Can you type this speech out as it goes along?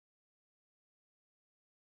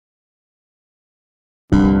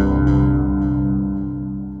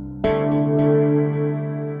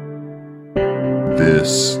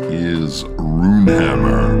This is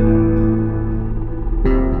Runehammer.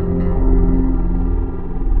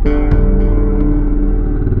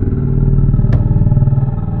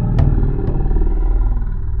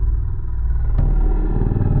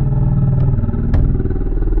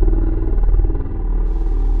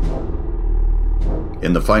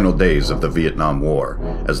 In the final days of the Vietnam War,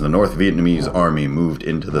 as the North Vietnamese army moved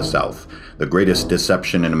into the South, the greatest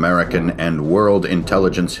deception in American and world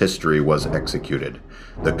intelligence history was executed: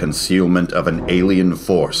 the concealment of an alien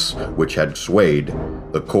force which had swayed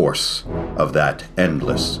the course of that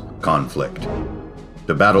endless conflict.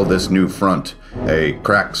 To battle this new front, a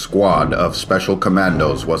crack squad of special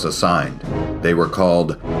commandos was assigned. They were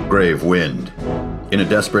called Grave Wind. In a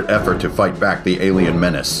desperate effort to fight back the alien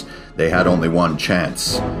menace, they had only one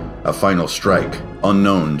chance: a final strike,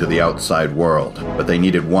 unknown to the outside world, but they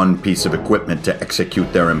needed one piece of equipment to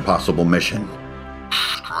execute their impossible mission.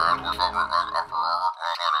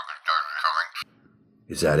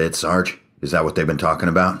 Is that it, Sarge? Is that what they've been talking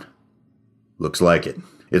about? Looks like it.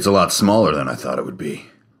 It's a lot smaller than I thought it would be.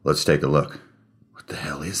 Let's take a look. What the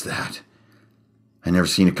hell is that? I never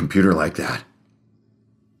seen a computer like that.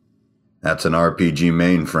 That's an RPG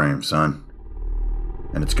mainframe, son.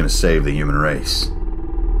 And it's going to save the human race.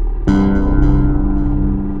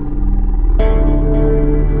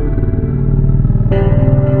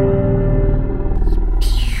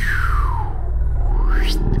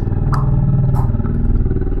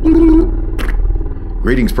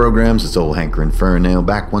 Greetings, programs. It's old Hankerin' Furnail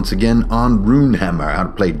back once again on Runehammer. How to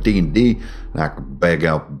play D&D like a big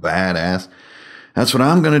out badass. That's what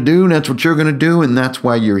I'm going to do, that's what you're going to do, and that's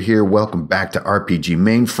why you're here. Welcome back to RPG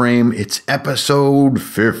Mainframe. It's episode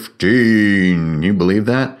 15. Can you believe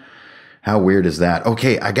that? How weird is that?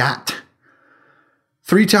 Okay, I got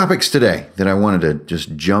 3 topics today that I wanted to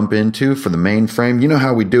just jump into for the mainframe. You know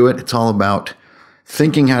how we do it. It's all about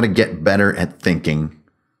thinking how to get better at thinking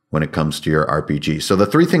when it comes to your RPG. So the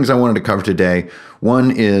 3 things I wanted to cover today,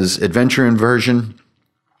 one is adventure inversion,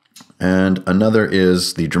 and another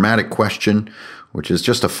is the dramatic question, which is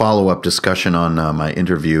just a follow-up discussion on my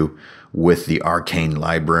interview with the Arcane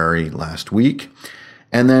Library last week.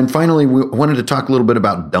 And then finally, we wanted to talk a little bit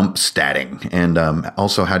about dump statting and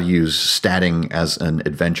also how to use statting as an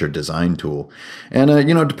adventure design tool. And,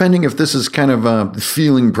 depending if this is kind of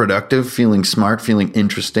feeling productive, feeling smart, feeling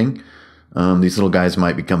interesting, these little guys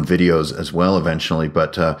might become videos as well eventually.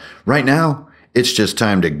 But right now, it's just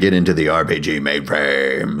time to get into the RPG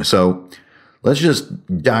mainframe. So let's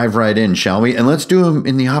just dive right in, shall we? And let's do them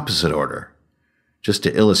in the opposite order, just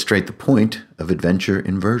to illustrate the point of adventure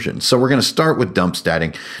inversion. So we're going to start with dump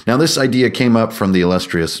statting. Now, this idea came up from the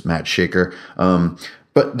illustrious Matt Shaker,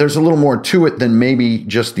 but there's a little more to it than maybe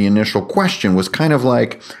just the initial question. Was kind of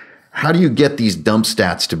like, how do you get these dump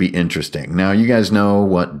stats to be interesting? Now, you guys know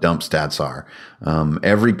what dump stats are.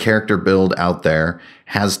 Every character build out there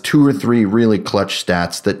has 2 or 3 really clutch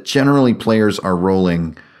stats that generally players are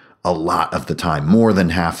rolling a lot of the time, more than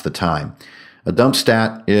half the time. A dump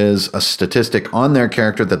stat is a statistic on their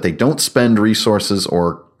character that they don't spend resources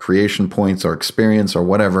or creation points or experience or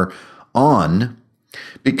whatever on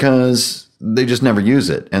because they just never use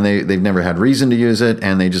it, and they've never had reason to use it,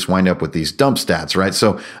 and they just wind up with these dump stats, right?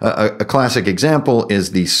 So a classic example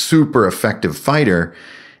is the super effective fighter,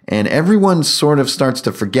 and everyone sort of starts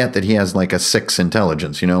to forget that he has like a 6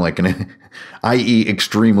 intelligence, like an i.e.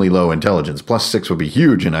 extremely low intelligence. Plus 6 would be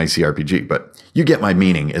huge in ICRPG, but you get my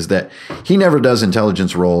meaning, is that he never does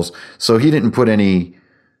intelligence rolls, so he didn't put any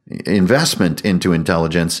investment into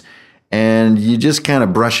intelligence, and you just kind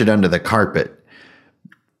of brush it under the carpet.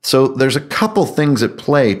 So there's a couple things at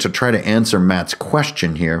play to try to answer Matt's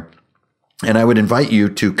question here. And I would invite you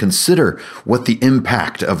to consider what the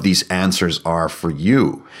impact of these answers are for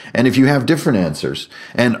you. And if you have different answers,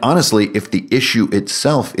 and honestly, if the issue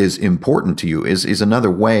itself is important to you, is another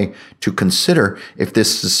way to consider if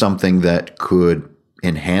this is something that could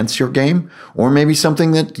enhance your game, or maybe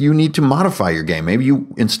something that you need to modify your game. Maybe you,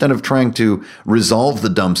 instead of trying to resolve the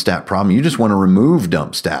dump stat problem, you just want to remove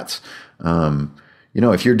dump stats.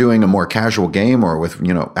 If you're doing a more casual game or with,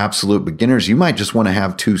 absolute beginners, you might just want to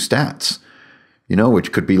have 2 stats,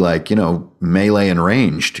 which could be like, melee and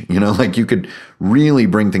ranged, like you could really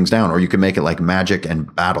bring things down, or you could make it like magic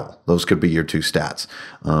and battle. Those could be your 2 stats.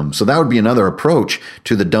 So that would be another approach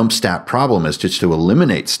to the dump stat problem, is just to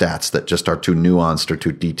eliminate stats that just are too nuanced or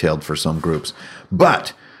too detailed for some groups.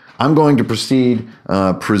 But I'm going to proceed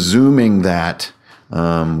presuming that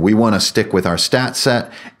we want to stick with our stat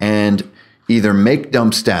set and either make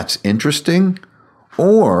dump stats interesting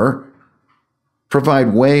or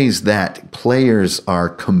provide ways that players are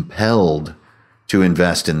compelled to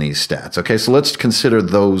invest in these stats. Okay, so let's consider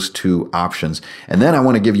those two options. And then I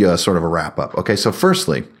want to give you a sort of a wrap up. Okay, so first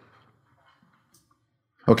let's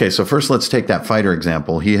take that fighter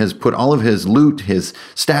example. He has put all of his loot, his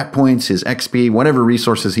stat points, his XP, whatever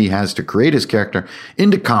resources he has to create his character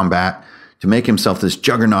into combat to make himself this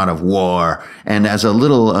juggernaut of war. And as a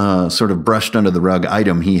little sort of brushed under the rug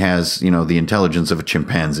item, he has, the intelligence of a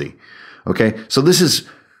chimpanzee. Okay, so this is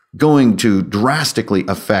going to drastically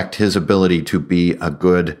affect his ability to be a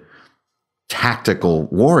good tactical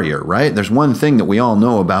warrior, right? There's one thing that we all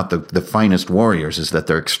know about the finest warriors is that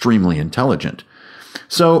they're extremely intelligent.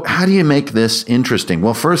 So how do you make this interesting?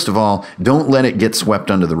 Well, first of all, don't let it get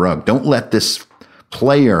swept under the rug. Don't let this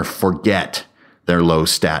player forget their low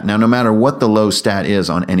stat. Now, no matter what the low stat is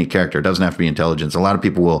on any character, it doesn't have to be intelligence. A lot of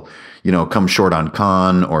people will, come short on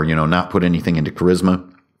con or, not put anything into charisma.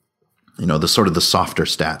 The sort of the softer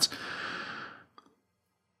stats.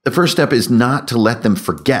 The first step is not to let them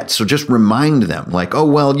forget. So just remind them like, oh,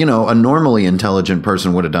 well, a normally intelligent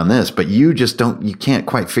person would have done this, but you can't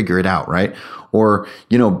quite figure it out, right? Or,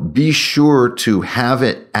 be sure to have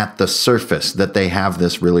it at the surface that they have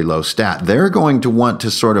this really low stat. They're going to want to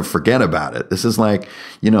sort of forget about it. This is like,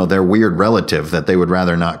 their weird relative that they would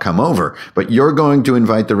rather not come over. But you're going to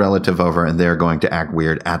invite the relative over and they're going to act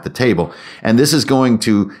weird at the table. And this is going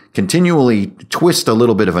to continually twist a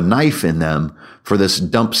little bit of a knife in them for this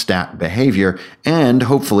dump stat behavior. And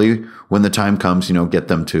hopefully, when the time comes, get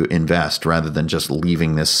them to invest rather than just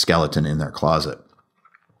leaving this skeleton in their closet.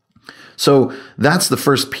 So that's the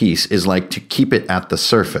first piece, is like to keep it at the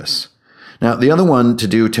surface. Now, the other one to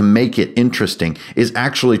do to make it interesting is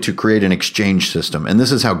actually to create an exchange system. And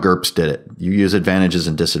this is how GURPS did it. You use advantages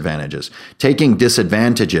and disadvantages. Taking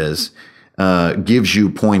disadvantages gives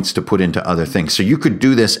you points to put into other things. So you could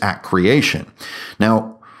do this at creation.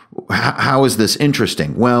 Now, how is this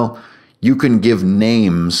interesting? Well, you can give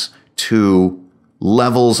names to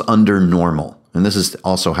levels under normal. And this is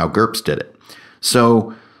also how GURPS did it.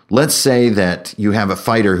 So let's say that you have a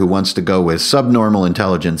fighter who wants to go with subnormal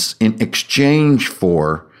intelligence in exchange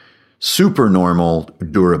for supernormal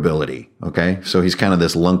durability. Okay, so he's kind of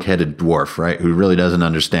this lunk-headed dwarf, right, who really doesn't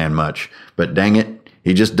understand much. But dang it,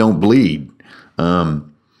 he just don't bleed.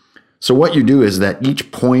 So what you do is that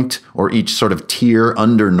each point or each sort of tier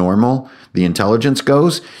under normal the intelligence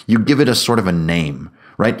goes, you give it a sort of a name,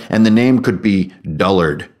 right? And the name could be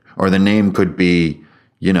dullard, or the name could be,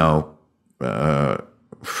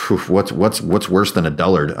 what's worse than a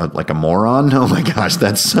dullard? Like a moron? Oh my gosh,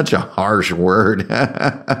 that's such a harsh word.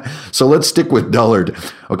 So let's stick with dullard.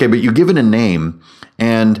 Okay, but you give it a name,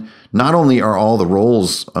 and not only are all the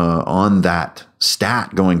rolls on that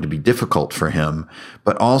stat going to be difficult for him,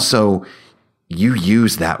 but also you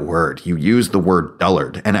use that word. You use the word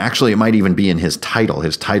dullard. And actually, it might even be in his title.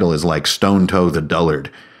 His title is like Stone Toe the Dullard.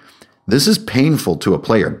 This is painful to a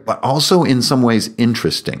player, but also in some ways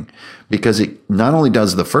interesting, because it not only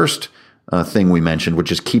does the first thing we mentioned,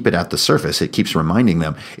 which is keep it at the surface. It keeps reminding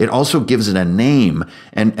them. It also gives it a name,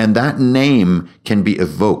 and that name can be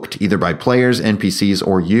evoked either by players, NPCs,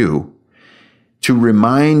 or you to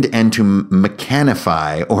remind and to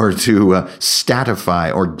mechanify or to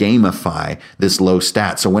statify or gamify this low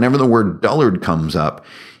stat. So whenever the word dullard comes up,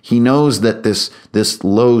 he knows that this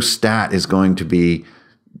low stat is going to be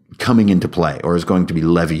coming into play or is going to be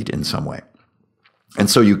levied in some way. And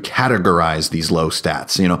so you categorize these low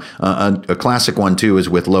stats. A classic one too is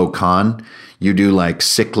with low con. You do like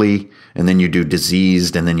sickly, and then you do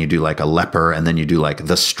diseased, and then you do like a leper, and then you do like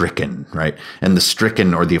the stricken, right? And the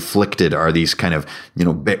stricken or the afflicted are these kind of,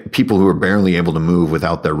 people who are barely able to move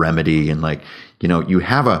without their remedy. And you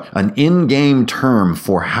have an in-game term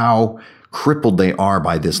for how crippled they are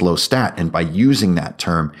by this low stat. And by using that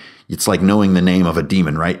term, it's like knowing the name of a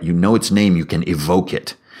demon, right? You know its name, you can evoke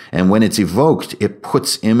it. And when it's evoked, it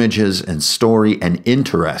puts images and story and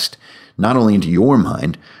interest, not only into your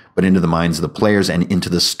mind, but into the minds of the players and into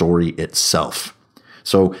the story itself.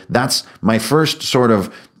 So that's my first sort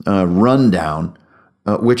of rundown,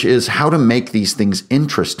 which is how to make these things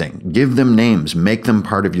interesting. Give them names, make them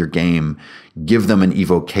part of your game, give them an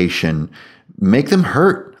evocation, make them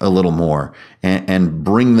hurt a little more, and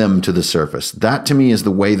bring them to the surface. That to me is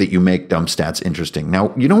the way that you make dump stats interesting.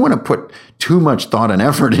 Now, you don't want to put too much thought and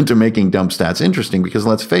effort into making dump stats interesting, because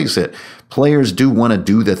let's face it, players do want to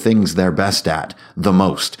do the things they're best at the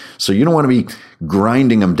most. So you don't want to be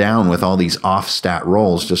grinding them down with all these off stat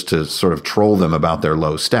rolls just to sort of troll them about their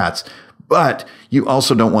low stats. But you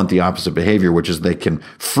also don't want the opposite behavior, which is they can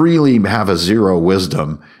freely have a 0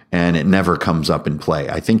 wisdom and it never comes up in play.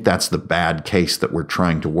 I think that's the bad case that we're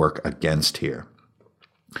trying to work against here.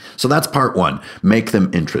 So that's part one, make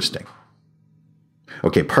them interesting.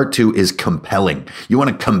 Okay, part 2 is compelling. You want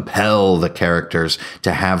to compel the characters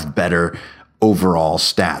to have better overall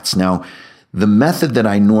stats. Now, the method that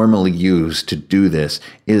I normally use to do this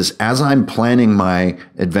is as I'm planning my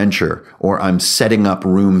adventure or I'm setting up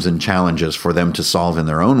rooms and challenges for them to solve in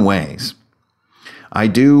their own ways, I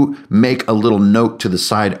do make a little note to the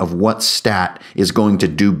side of what stat is going to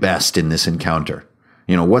do best in this encounter.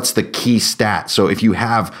 You know, what's the key stat? So if you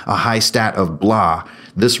have a high stat of blah,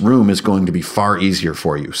 this room is going to be far easier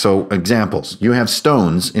for you. So examples, you have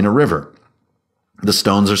stones in a river. The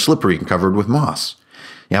stones are slippery and covered with moss.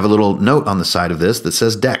 You have a little note on the side of this that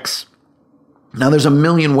says Dex. Now there's a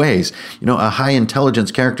million ways. You know, a high intelligence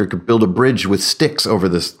character could build a bridge with sticks over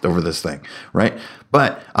this thing, right?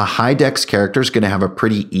 But a high Dex character is going to have a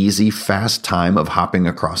pretty easy, fast time of hopping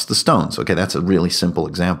across the stones. Okay, that's a really simple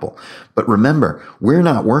example. But remember, we're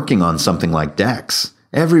not working on something like Dex.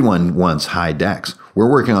 Everyone wants high Dex. We're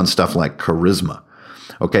working on stuff like charisma.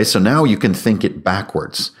 Okay, so now you can think it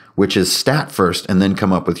backwards, which is stat first and then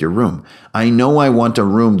come up with your room. I know I want a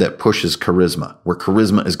room that pushes charisma, where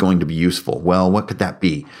charisma is going to be useful. Well, what could that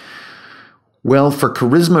be? Well, for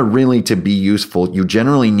charisma really to be useful, you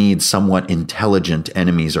generally need somewhat intelligent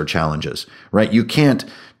enemies or challenges, right? You can't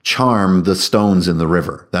charm the stones in the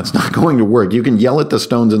river. That's not going to work. You can yell at the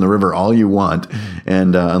stones in the river all you want,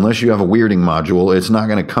 and unless you have a weirding module, it's not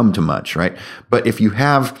going to come to much, right? But if you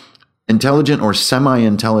have intelligent or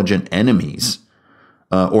semi-intelligent enemies,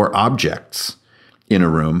 or objects in a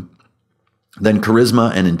room, then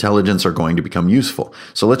charisma and intelligence are going to become useful.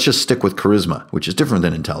 So let's just stick with charisma, which is different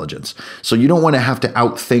than intelligence. So you don't want to have to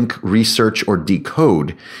outthink, research, or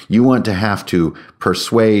decode. You want to have to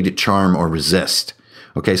persuade, charm, or resist.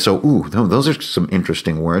 Okay, so those are some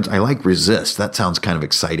interesting words. I like resist. That sounds kind of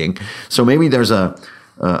exciting. So maybe there's a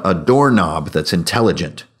doorknob that's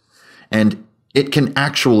intelligent, and it can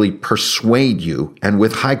actually persuade you. And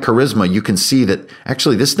with high charisma, you can see that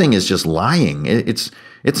actually this thing is just lying. It's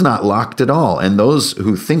not locked at all. And those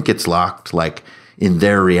who think it's locked, like in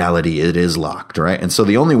their reality, it is locked, right? And so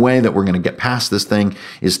the only way that we're going to get past this thing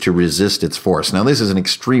is to resist its force. Now, this is an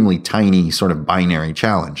extremely tiny sort of binary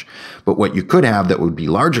challenge. But what you could have that would be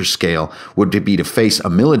larger scale would be to face a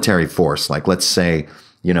military force, like let's say,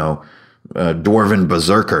 dwarven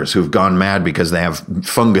berserkers who've gone mad because they have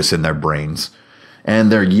fungus in their brains.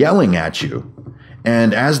 And they're yelling at you.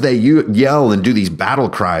 And as they yell and do these battle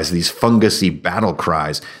cries, these fungusy battle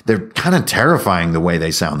cries, they're kind of terrifying the way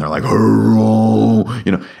they sound. They're like,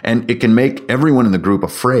 and it can make everyone in the group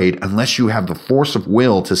afraid unless you have the force of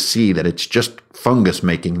will to see that it's just fungus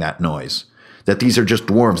making that noise, that these are just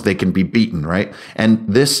dwarves. They can be beaten, right? And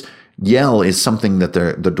this yell is something that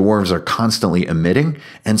the dwarves are constantly emitting.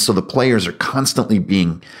 And so the players are constantly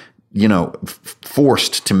being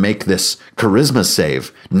forced to make this charisma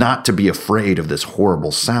save, not to be afraid of this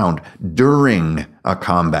horrible sound during a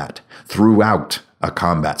combat, throughout a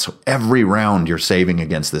combat. So every round you're saving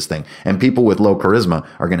against this thing. And people with low charisma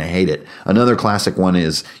are going to hate it. Another classic one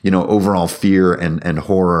is, overall fear and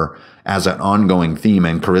horror as an ongoing theme,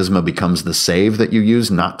 and charisma becomes the save that you use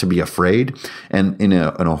not to be afraid. And in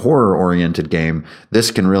a horror-oriented game,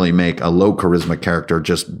 this can really make a low charisma character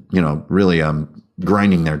just, really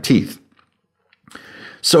grinding their teeth.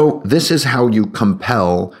 So this is how you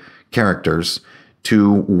compel characters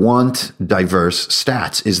to want diverse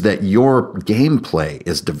stats, is that your gameplay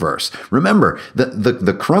is diverse. Remember,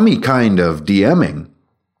 the crummy kind of DMing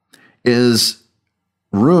is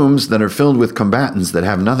rooms that are filled with combatants that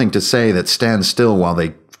have nothing to say, that stand still while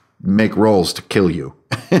they make rolls to kill you.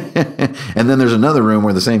 And then there's another room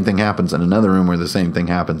where the same thing happens, and another room where the same thing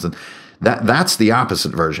happens. And that's the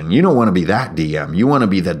opposite version. You don't want to be that DM. You want to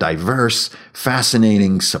be the diverse,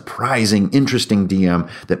 fascinating, surprising, interesting DM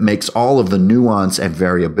that makes all of the nuance and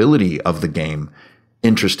variability of the game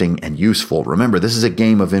interesting and useful. Remember, this is a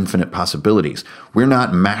game of infinite possibilities. We're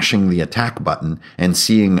not mashing the attack button and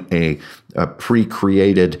seeing a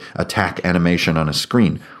pre-created attack animation on a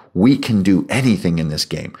screen. We can do anything in this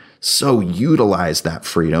game. So utilize that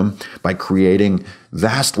freedom by creating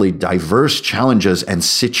vastly diverse challenges and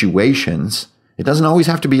situations. It doesn't always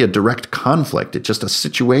have to be a direct conflict. It's just a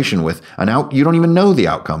situation with you don't even know the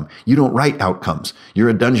outcome. You don't write outcomes. You're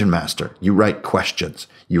a dungeon master. You write questions.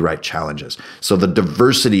 You write challenges. So the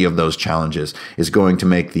diversity of those challenges is going to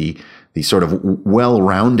make the sort of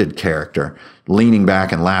well-rounded character leaning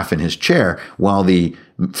back and laugh in his chair, while the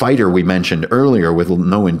fighter we mentioned earlier with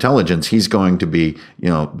no intelligence, he's going to be,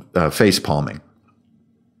 face palming.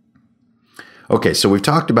 Okay, so we've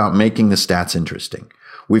talked about making the stats interesting.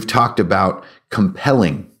 We've talked about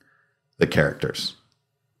compelling the characters.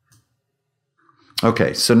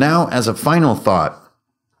 Okay, so now as a final thought,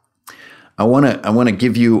 I want to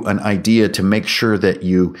give you an idea to make sure that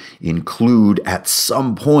you include at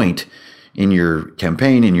some point in your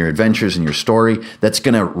campaign, in your adventures, in your story, that's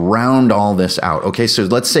going to round all this out. Okay, so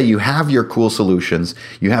let's say you have your cool solutions.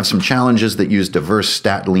 You have some challenges that use diverse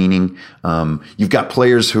stat leaning. You've got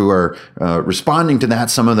players who are responding to that.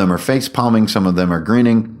 Some of them are face palming. Some of them are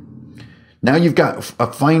grinning. Now you've got a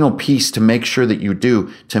final piece to make sure that you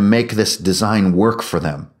do to make this design work for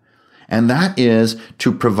them. And that is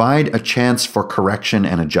to provide a chance for correction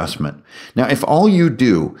and adjustment. Now, if all you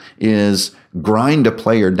do is grind a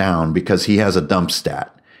player down because he has a dump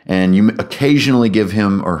stat, and you occasionally give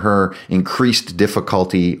him or her increased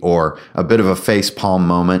difficulty or a bit of a facepalm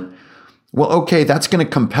moment, well, okay, that's going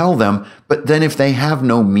to compel them. But then if they have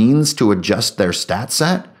no means to adjust their stat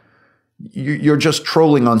set, you're just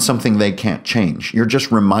trolling on something they can't change. You're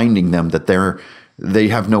just reminding them that they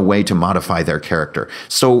have no way to modify their character.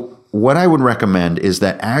 So what I would recommend is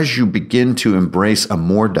that as you begin to embrace a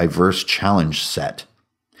more diverse challenge set,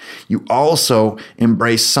 you also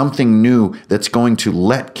embrace something new that's going to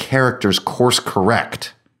let characters course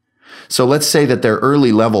correct. So let's say that their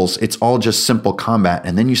early levels, it's all just simple combat,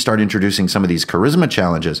 and then you start introducing some of these charisma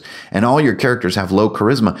challenges, and all your characters have low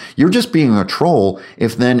charisma. You're just being a troll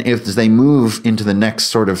if they move into the next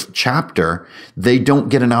sort of chapter, they don't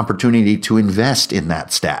get an opportunity to invest in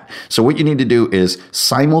that stat. So what you need to do is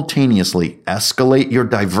simultaneously escalate your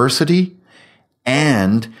diversity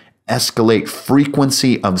and escalate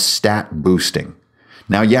frequency of stat boosting.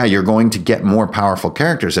 Now, yeah, you're going to get more powerful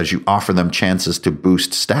characters as you offer them chances to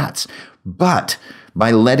boost stats, but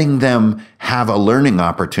by letting them have a learning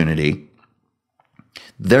opportunity,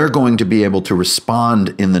 they're going to be able to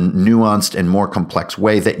respond in the nuanced and more complex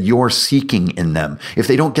way that you're seeking in them. If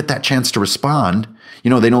they don't get that chance to respond, they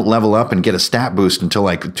don't level up and get a stat boost until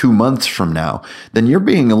like 2 months from now, then you're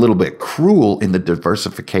being a little bit cruel in the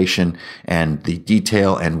diversification and the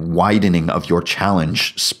detail and widening of your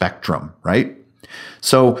challenge spectrum, right?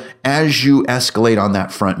 So as you escalate on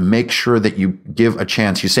that front, make sure that you give a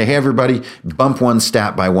chance. You say, hey, everybody, bump one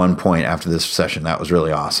stat by 1 point after this session. That was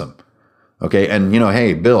really awesome. Okay. And,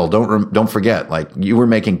 hey, Bill, don't forget, like, you were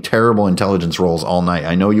making terrible intelligence rolls all night.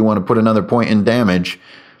 I know you want to put another point in damage,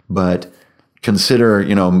 but consider,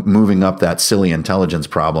 moving up that silly intelligence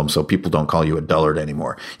problem so people don't call you a dullard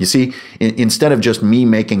anymore. You see, instead of just me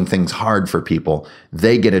making things hard for people,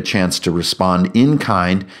 they get a chance to respond in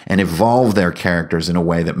kind and evolve their characters in a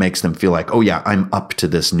way that makes them feel like, oh yeah, I'm up to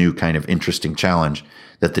this new kind of interesting challenge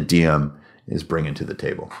that the DM is bringing to the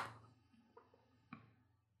table.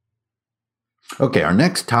 Okay, our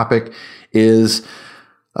next topic is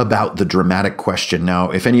about the dramatic question. Now,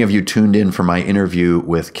 if any of you tuned in for my interview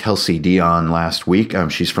with Kelsey Dion last week,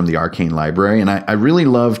 she's from the Arcane Library, and I really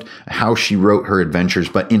loved how she wrote her adventures,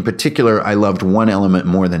 but in particular, I loved one element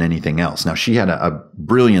more than anything else. Now, she had a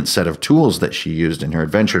brilliant set of tools that she used in her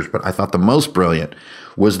adventures, but I thought the most brilliant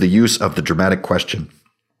was the use of the dramatic question.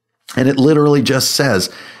 And it literally just says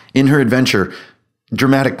in her adventure,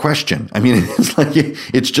 dramatic question. I mean,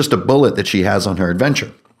 it's just a bullet that she has on her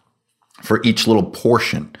adventure for each little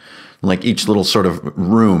portion, like each little sort of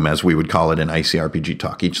room, as we would call it in ICRPG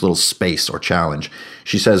talk, each little space or challenge.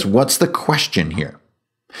 She says, what's the question here?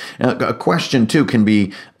 Now, a question, too, can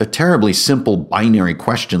be a terribly simple binary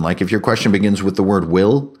question. Like if your question begins with the word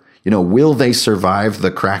will they survive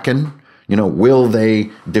the Kraken? Will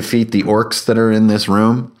they defeat the orcs that are in this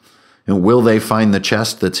room? Will they find the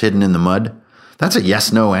chest that's hidden in the mud? That's a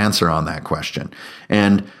yes-no answer on that question.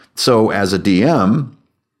 And so as a DM,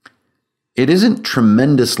 it isn't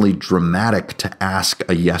tremendously dramatic to ask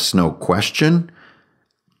a yes-no question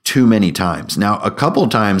too many times. Now, a couple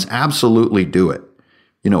times, absolutely do it.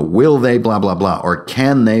 Will they blah, blah, blah, or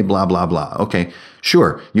can they blah, blah, blah. Okay,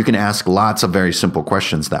 sure, you can ask lots of very simple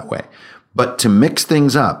questions that way. But to mix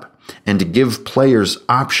things up and to give players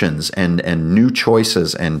options and new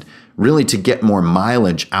choices and really to get more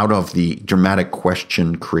mileage out of the dramatic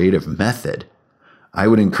question creative method, I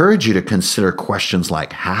would encourage you to consider questions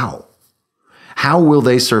like how. How will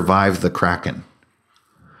they survive the Kraken?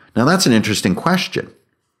 Now, that's an interesting question.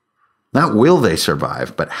 Not will they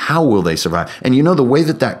survive, but how will they survive? And the way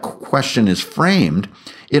that question is framed,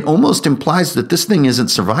 it almost implies that this thing isn't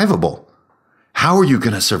survivable. How are you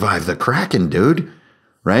going to survive the Kraken, dude?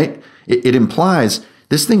 Right? It implies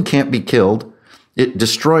this thing can't be killed. It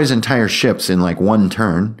destroys entire ships in like one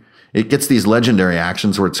turn. It gets these legendary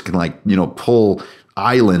actions where it's pull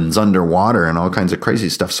islands underwater and all kinds of crazy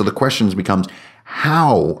stuff. So the question becomes,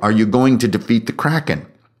 how are you going to defeat the Kraken?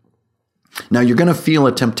 Now, you're going to feel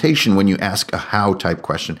a temptation when you ask a how type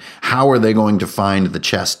question. How are they going to find the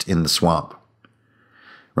chest in the swamp?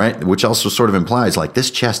 right? Which also sort of implies like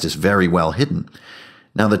this chest is very well hidden.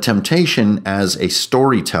 Now, the temptation as a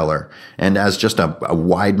storyteller and as just a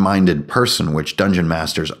wide-minded person, which dungeon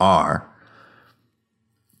masters are,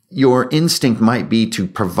 your instinct might be to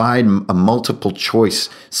provide a multiple choice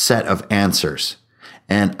set of answers.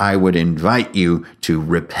 And I would invite you to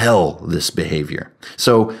repel this behavior.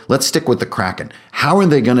 So let's stick with the Kraken. How are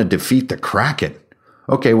they going to defeat the Kraken?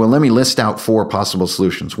 Okay, well, let me list out 4 possible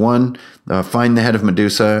solutions. 1, find the head of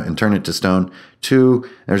Medusa and turn it to stone. 2,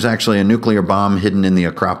 there's actually a nuclear bomb hidden in the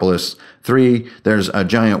Acropolis. 3, there's a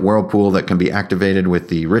giant whirlpool that can be activated with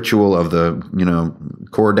the ritual of the,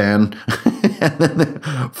 Kordan. And then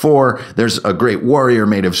 4, there's a great warrior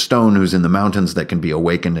made of stone who's in the mountains that can be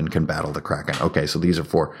awakened and can battle the Kraken. Okay, so these are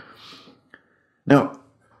 4. Now,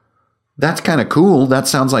 that's kind of cool. That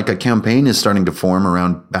sounds like a campaign is starting to form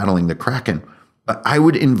around battling the Kraken. But I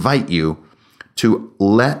would invite you to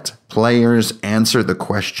let players answer the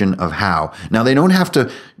question of how. Now, they don't have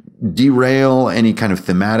to derail any kind of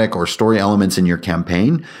thematic or story elements in your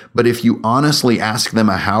campaign, but if you honestly ask them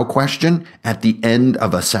a how question at the end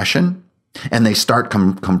of a session, and they start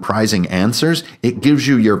comprising answers, it gives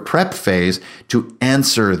you your prep phase to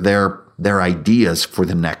answer their ideas for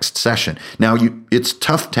the next session. Now, it's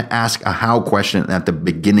tough to ask a how question at the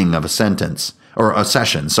beginning of a sentence, or a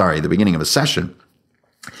session, the beginning of a session,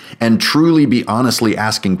 and truly be honestly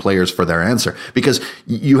asking players for their answer, because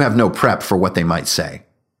you have no prep for what they might say.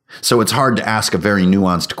 So it's hard to ask a very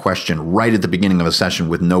nuanced question right at the beginning of a session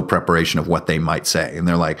with no preparation of what they might say. And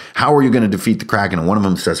they're like, how are you going to defeat the Kraken? And one of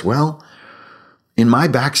them says, well, in my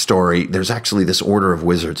backstory, there's actually this order of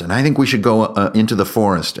wizards, and I think we should go into the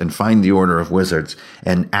forest and find the order of wizards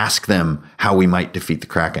and ask them how we might defeat the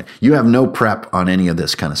Kraken. You have no prep on any of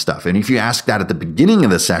this kind of stuff. And if you ask that at the beginning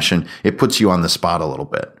of the session, it puts you on the spot a little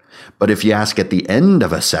bit. But if you ask at the end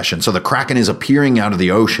of a session, so the Kraken is appearing out of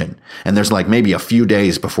the ocean, and there's like maybe a few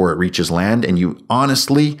days before it reaches land, and you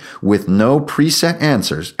honestly, with no preset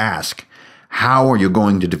answers, ask, how are you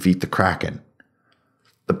going to defeat the Kraken?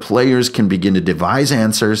 The players can begin to devise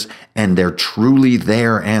answers, and they're truly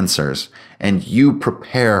their answers. And you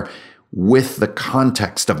prepare with the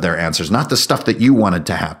context of their answers, not the stuff that you wanted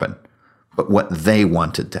to happen, but what they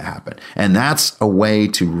wanted to happen. And that's a way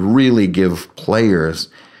to really give players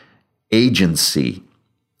agency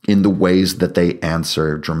in the ways that they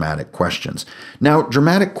answer dramatic questions. Now,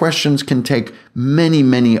 dramatic questions can take many,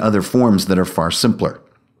 many other forms that are far simpler.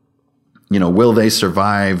 Will they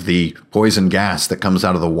survive the poison gas that comes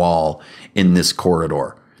out of the wall in this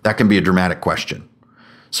corridor? That can be a dramatic question.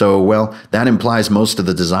 So, well, that implies most of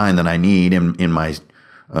the design that I need in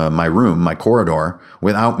my room, my corridor,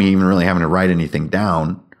 without me even really having to write anything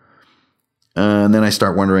down. And then I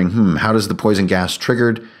start wondering, how does the poison gas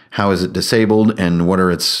triggered? How is it disabled? And what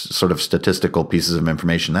are its sort of statistical pieces of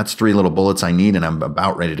information? That's 3 little bullets I need, and I'm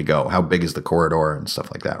about ready to go. How big is the corridor and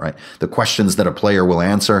stuff like that, right? The questions that a player will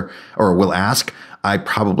answer or will ask, I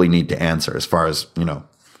probably need to answer as far as,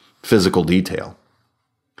 physical detail.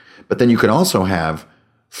 But then you could also have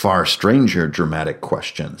far stranger dramatic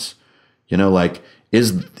questions. Like,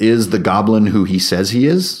 is the goblin who he says he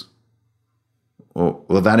is? Well,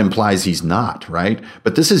 that implies he's not, right?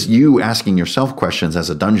 But this is you asking yourself questions as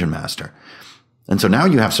a dungeon master. And so now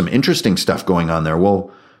you have some interesting stuff going on there.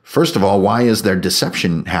 Well, first of all, why is there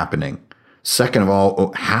deception happening? Second of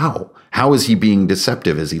all, how? How is he being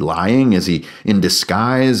deceptive? Is he lying? Is he in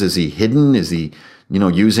disguise? Is he hidden? Is he,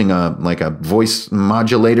 using a voice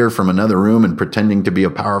modulator from another room and pretending to be a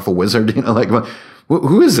powerful wizard?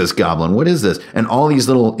 Who is this goblin? What is this? And all these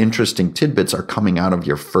little interesting tidbits are coming out of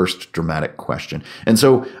your first dramatic question. And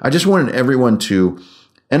so I just wanted everyone to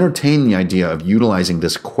entertain the idea of utilizing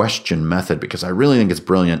this question method, because I really think it's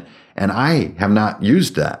brilliant. And I have not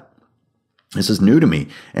used that. This is new to me.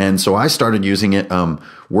 And so I started using it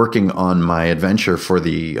working on my adventure for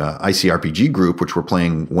the ICRPG group, which we're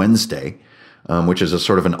playing Wednesday, which is a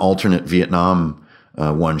sort of an alternate Vietnam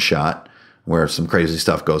one-shot, where some crazy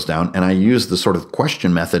stuff goes down. And I used the sort of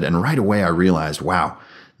question method, and right away I realized, wow,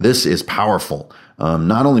 this is powerful.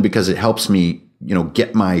 Not only because it helps me,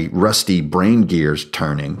 get my rusty brain gears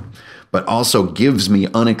turning, but also gives me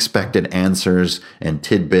unexpected answers and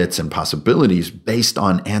tidbits and possibilities based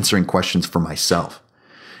on answering questions for myself.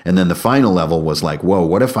 And then the final level was like, whoa,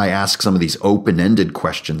 what if I ask some of these open-ended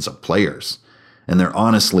questions of players? And they're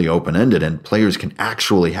honestly open-ended, and players can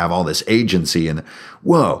actually have all this agency, and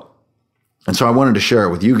whoa. And so I wanted to share it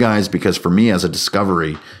with you guys, because for me as a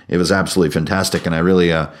discovery, it was absolutely fantastic. And I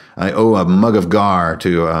really, I owe a mug of gar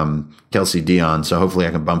to Kelsey Dion. So hopefully I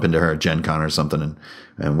can bump into her at Gen Con or something,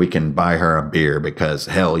 and we can buy her a beer, because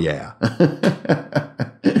hell yeah.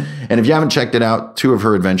 And if you haven't checked it out, 2 of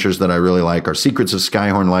her adventures that I really like are Secrets of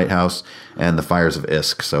Skyhorn Lighthouse and The Fires of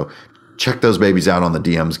Isk. So check those babies out on the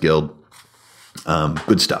DMs Guild.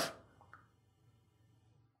 Good stuff.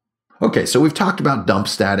 Okay, so we've talked about dump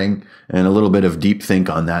statting and a little bit of deep think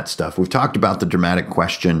on that stuff. We've talked about the dramatic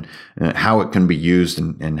question, how it can be used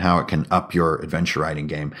and how it can up your adventure writing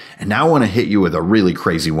game. And now I want to hit you with a really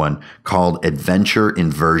crazy one called adventure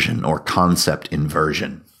inversion or concept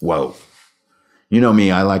inversion. Whoa. You know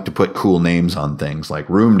me, I like to put cool names on things like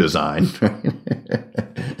room design.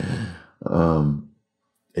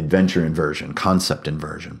 Adventure inversion, concept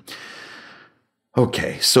inversion.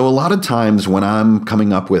 Okay, so a lot of times when I'm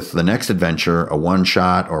coming up with the next adventure, a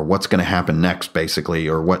one-shot, or what's going to happen next, basically,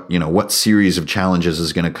 or what series of challenges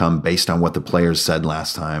is going to come based on what the players said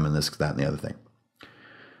last time, and this, that, and the other thing.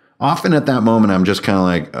 Often at that moment, I'm just kind of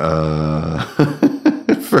like,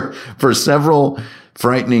 for several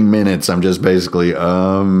frightening minutes, I'm just basically,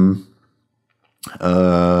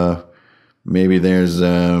 maybe there's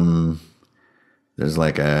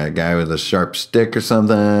like a guy with a sharp stick or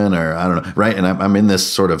something, or I don't know, right? And I'm in this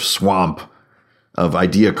sort of swamp of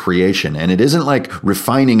idea creation. And it isn't like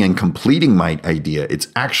refining and completing my idea. It's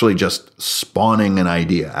actually just spawning an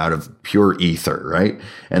idea out of pure ether, right?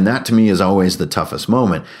 And that to me is always the toughest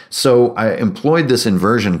moment. So I employed this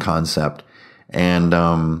inversion concept, and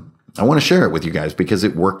I want to share it with you guys because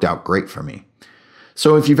it worked out great for me.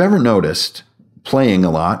 So if you've ever noticed, playing a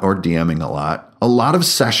lot or DMing a lot of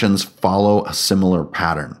sessions follow a similar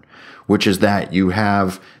pattern, which is that you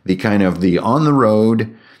have the kind of the on the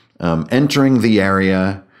road, entering the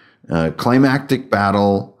area, climactic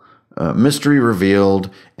battle, mystery revealed,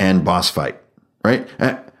 and boss fight, right?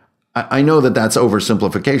 I know that that's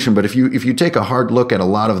oversimplification, but if you take a hard look at a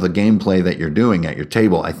lot of the gameplay that you're doing at your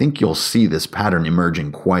table, I think you'll see this pattern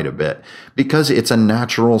emerging quite a bit because it's a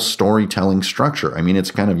natural storytelling structure. I mean, it's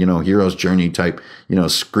kind of, hero's journey type,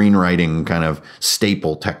 screenwriting kind of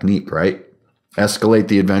staple technique, right? Escalate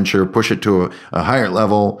the adventure, push it to a higher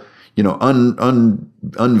level,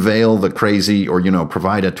 unveil the crazy or,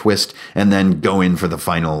 provide a twist and then go in for the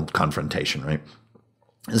final confrontation, right?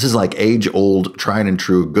 This is like age-old, tried and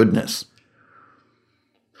true goodness.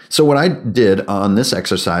 So what I did on this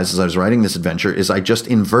exercise as I was writing this adventure is I just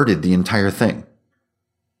inverted the entire thing.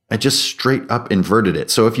 I just straight up inverted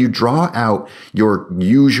it. So if you draw out your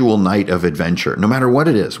usual night of adventure, no matter what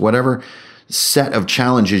it is, whatever set of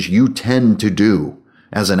challenges you tend to do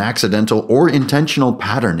as an accidental or intentional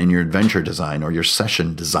pattern in your adventure design or your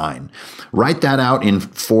session design, write that out in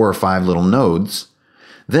 4 or 5 little nodes.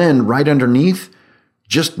 Then right underneath,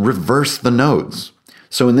 just reverse the nodes.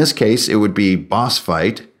 So in this case, it would be boss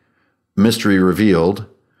fight, mystery revealed,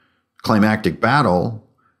 climactic battle,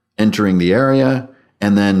 entering the area,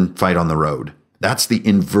 and then fight on the road. That's the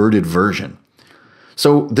inverted version.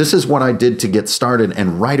 So this is what I did to get started.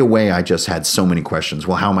 And right away, I just had so many questions.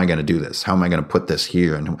 Well, how am I going to do this? How am I going to put this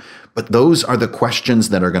here? But those are the questions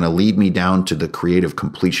that are going to lead me down to the creative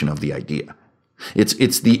completion of the idea.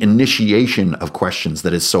 It's the initiation of questions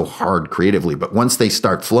that is so hard creatively. But once they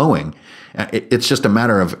start flowing, it's just a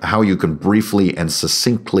matter of how you can briefly and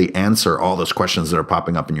succinctly answer all those questions that are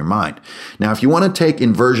popping up in your mind. Now, if you want to take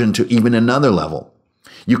inversion to even another level,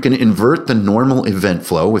 you can invert the normal event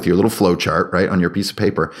flow with your little flow chart, right, on your piece of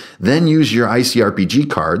paper, then use your ICRPG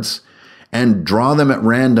cards and draw them at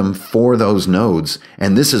random for those nodes.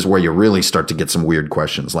 And this is where you really start to get some weird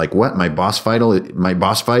questions. Like, what? My boss fight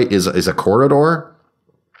is a corridor?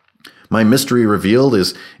 My mystery revealed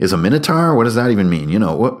is a minotaur? What does that even mean?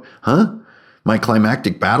 What? Huh? My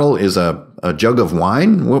climactic battle is a jug of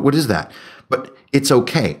wine? What is that? But it's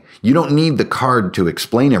okay. You don't need the card to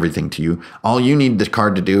explain everything to you. All you need the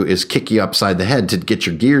card to do is kick you upside the head to get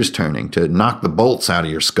your gears turning, to knock the bolts out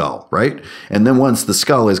of your skull, right? And then once the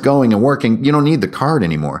skull is going and working, you don't need the card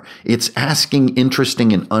anymore. It's asking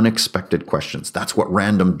interesting and unexpected questions. That's what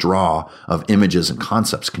random draw of images and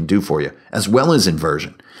concepts can do for you, as well as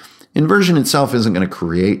inversion. Inversion itself isn't going to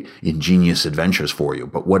create ingenious adventures for you,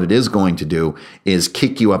 but what it is going to do is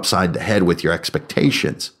kick you upside the head with your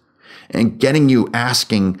expectations and getting you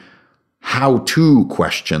asking how-to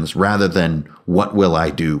questions rather than what will I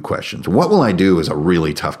do questions. What will I do is a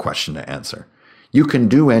really tough question to answer. You can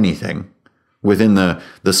do anything within the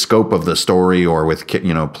scope of the story or with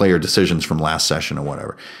player decisions from last session or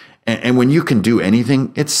whatever. And when you can do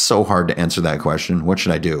anything, it's so hard to answer that question. What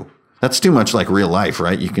should I do? That's too much like real life,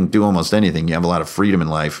 right? You can do almost anything. You have a lot of freedom in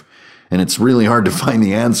life. And it's really hard to find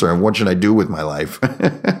the answer of what should I do with my life.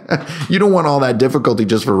 You don't want all that difficulty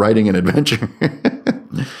just for writing an adventure.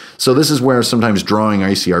 So this is where sometimes drawing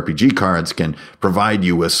ICRPG cards can provide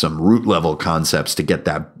you with some root level concepts to get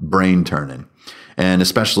that brain turning. And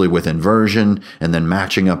especially with inversion and then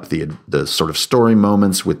matching up the sort of story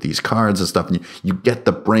moments with these cards and stuff, and you get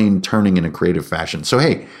the brain turning in a creative fashion. So,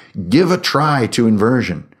 hey, give a try to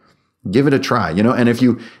inversion. Give it a try, and if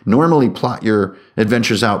you normally plot your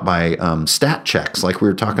adventures out by stat checks, like we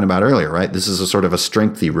were talking about earlier, right? This is a sort of a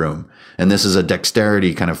strengthy room, and this is a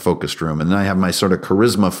dexterity kind of focused room. And then I have my sort of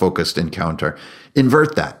charisma focused encounter.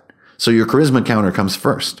 Invert that. So your charisma counter comes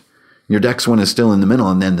first. Your dex one is still in the middle,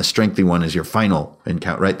 and then the strengthy one is your final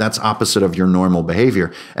encounter, right? That's opposite of your normal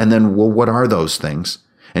behavior. And then, well, what are those things?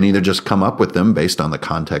 And either just come up with them based on the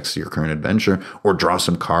context of your current adventure, or draw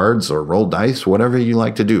some cards, or roll dice, whatever you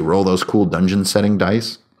like to do. Roll those cool dungeon setting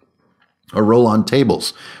dice, or roll on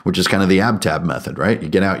tables, which is kind of the abtab method, right? You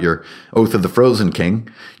get out your Oath of the Frozen King,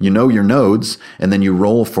 you know your nodes, and then you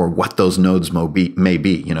roll for what those nodes may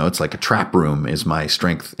be. It's like a trap room is my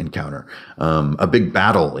strength encounter. A big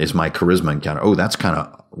battle is my charisma encounter. Oh, that's kind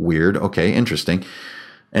of weird. Okay, interesting.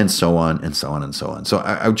 And so on, and so on, and so on. So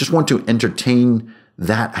I just want to entertain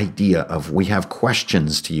that idea of we have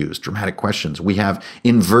questions to use, dramatic questions. We have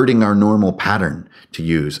inverting our normal pattern to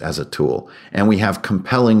use as a tool. And we have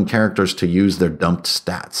compelling characters to use their dumped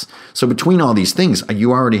stats. So between all these things,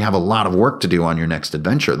 you already have a lot of work to do on your next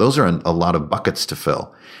adventure. Those are a lot of buckets to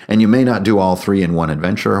fill. And you may not do all three in one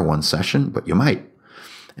adventure or one session, but you might.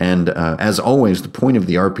 And as always, the point of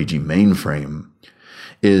the RPG mainframe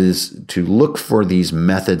is to look for these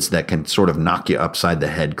methods that can sort of knock you upside the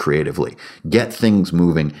head creatively, get things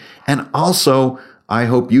moving. And also, I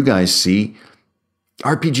hope you guys see,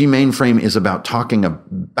 RPG Mainframe is about talking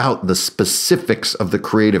about the specifics of the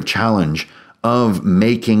creative challenge of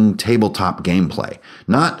making tabletop gameplay,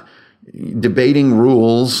 not debating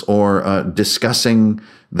rules or discussing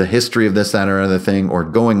the history of this, that, or other thing, or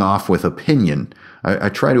going off with opinion. I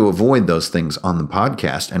try to avoid those things on the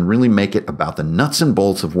podcast and really make it about the nuts and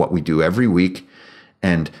bolts of what we do every week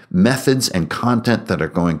and methods and content that are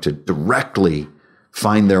going to directly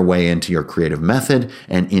find their way into your creative method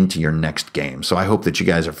and into your next game. So I hope that you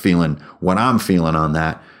guys are feeling what I'm feeling on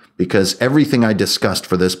that, because everything I discussed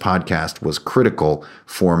for this podcast was critical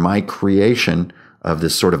for my creation of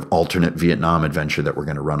this sort of alternate Vietnam adventure that we're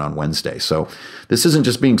going to run on Wednesday. So this isn't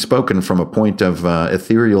just being spoken from a point of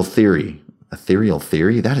ethereal theory. Ethereal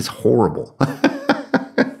theory? That is horrible.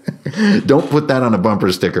 Don't put that on a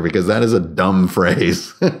bumper sticker, because that is a dumb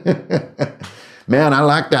phrase. Man, I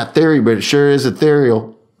like that theory, but it sure is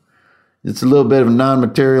ethereal. It's a little bit of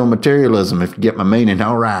non-material materialism, if you get my meaning.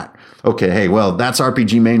 All right. Okay, hey, well, that's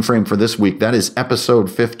RPG Mainframe for this week. That is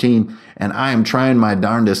episode 15, and I am trying my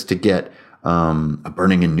darndest to get a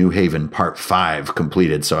Burning in New Haven Part 5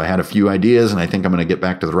 completed. So I had a few ideas, and I think I'm going to get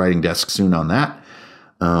back to the writing desk soon on that.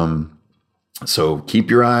 So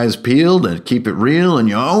keep your eyes peeled and keep it real, and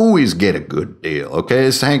you always get a good deal. Okay,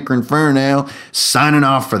 it's Hankering Fernell signing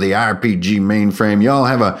off for the RPG Mainframe. Y'all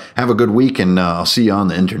have a good week, and I'll see you on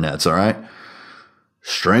the internets. All right,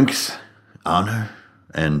 strength, honor,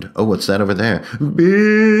 and oh, what's that over there?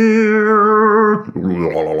 Beer.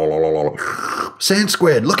 Sand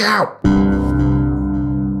squid, look out!